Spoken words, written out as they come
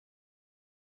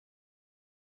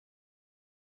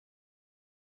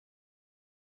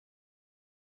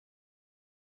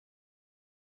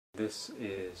This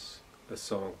is a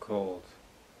song called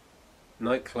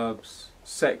Nightclubs,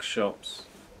 Sex Shops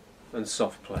and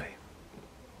Soft Play.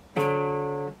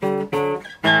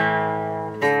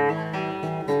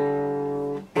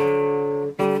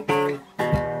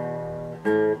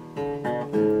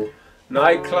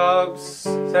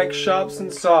 Nightclubs, sex shops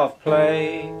and soft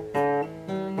play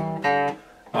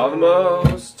are the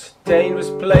most dangerous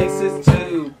places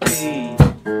to be.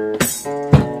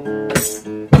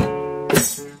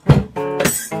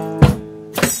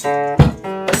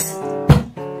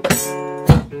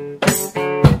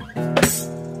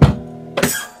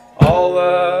 All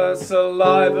the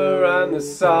saliva and the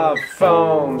soft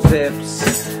foam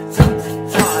zips,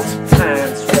 hot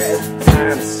pants, red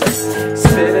pants,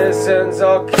 citizens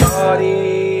or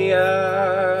cardiac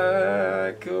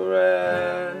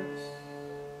arrest.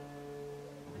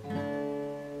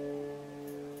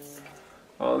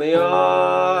 All the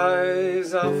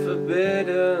eyes are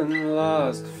forbidden,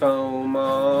 lost foam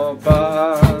or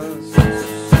bars,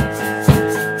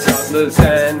 toddlers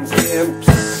and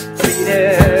gimps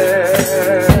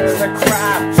beating the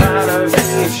crap out of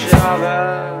each other.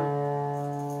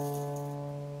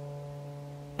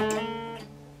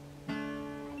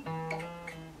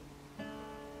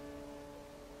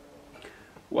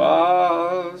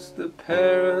 Whilst the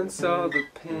parents or the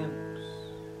pimps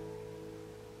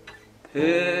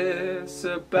piss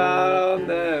about on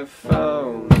their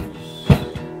phones,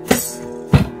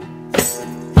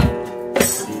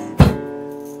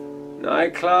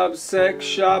 nightclubs, sex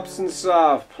shops and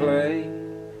soft play,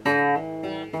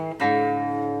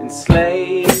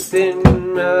 enslaved in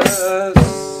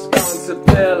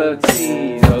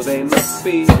responsibility, though they must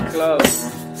be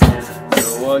closed.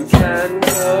 No one can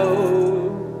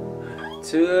go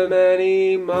to them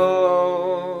anymore.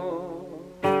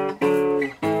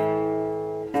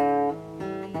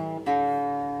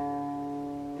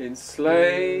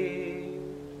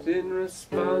 Enslaved in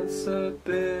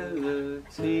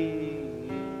responsibility,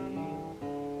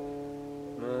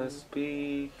 must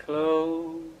be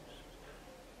closed.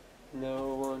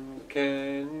 No one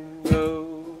can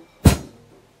go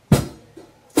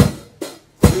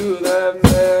to them